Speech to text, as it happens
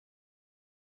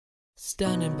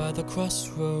Standing by the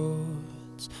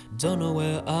crossroads, don't know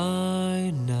where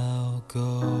I now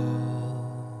go.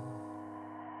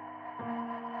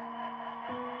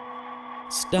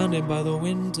 Standing by the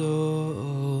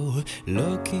window,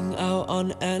 looking out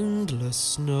on endless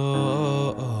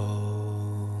snow.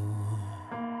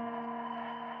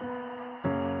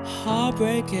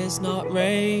 Heartbreak is not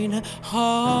rain,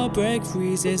 heartbreak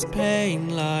freezes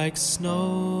pain like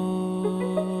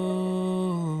snow.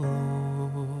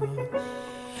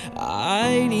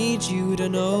 I need you to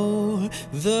know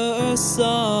the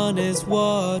sun is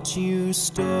what you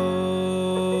stole.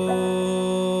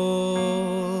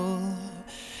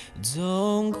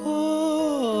 Don't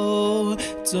go,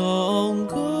 don't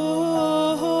go.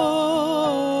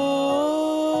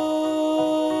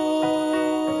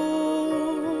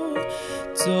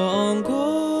 Don't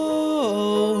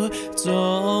go,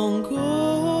 don't go.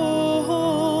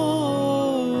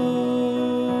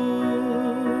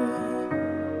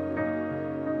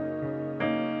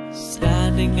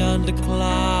 Standing under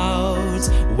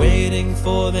clouds, waiting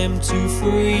for them to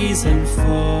freeze and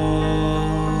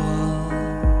fall.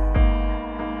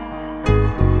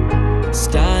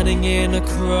 Standing in a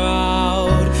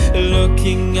crowd,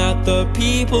 looking at the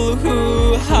people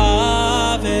who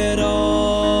have it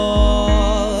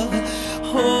all.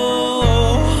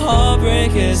 Oh,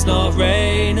 heartbreak is not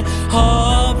rain,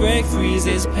 heartbreak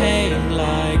freezes pain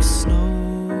like snow.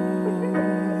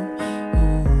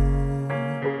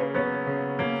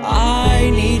 I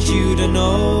need you to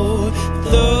know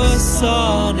the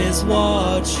sun is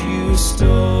what you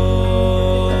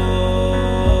stole.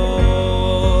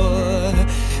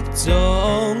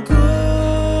 Don't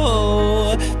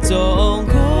go, don't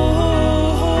go.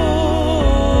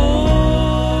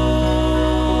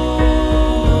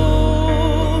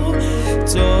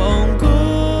 Don't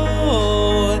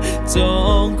go,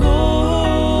 don't go.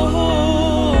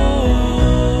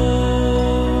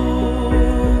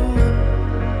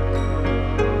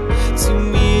 To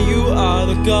me you are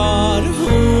the God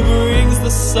who brings the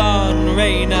sun,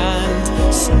 rain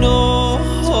and snow.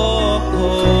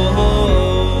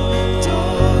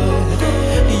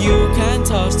 You can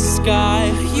touch the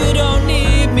sky, you don't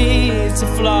need me to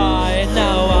fly.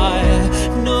 Now I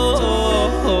know.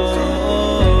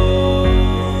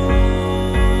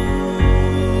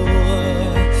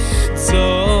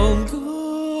 Don't go,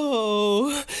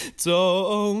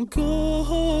 don't go.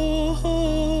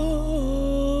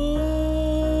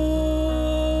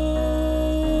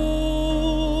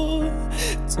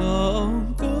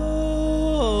 Don't go,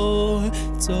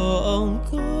 don't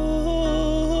go.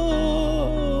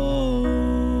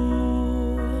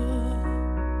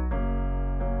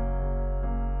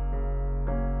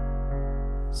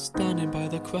 Standing by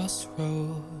the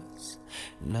crossroads,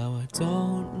 now I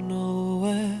don't know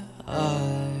where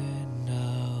I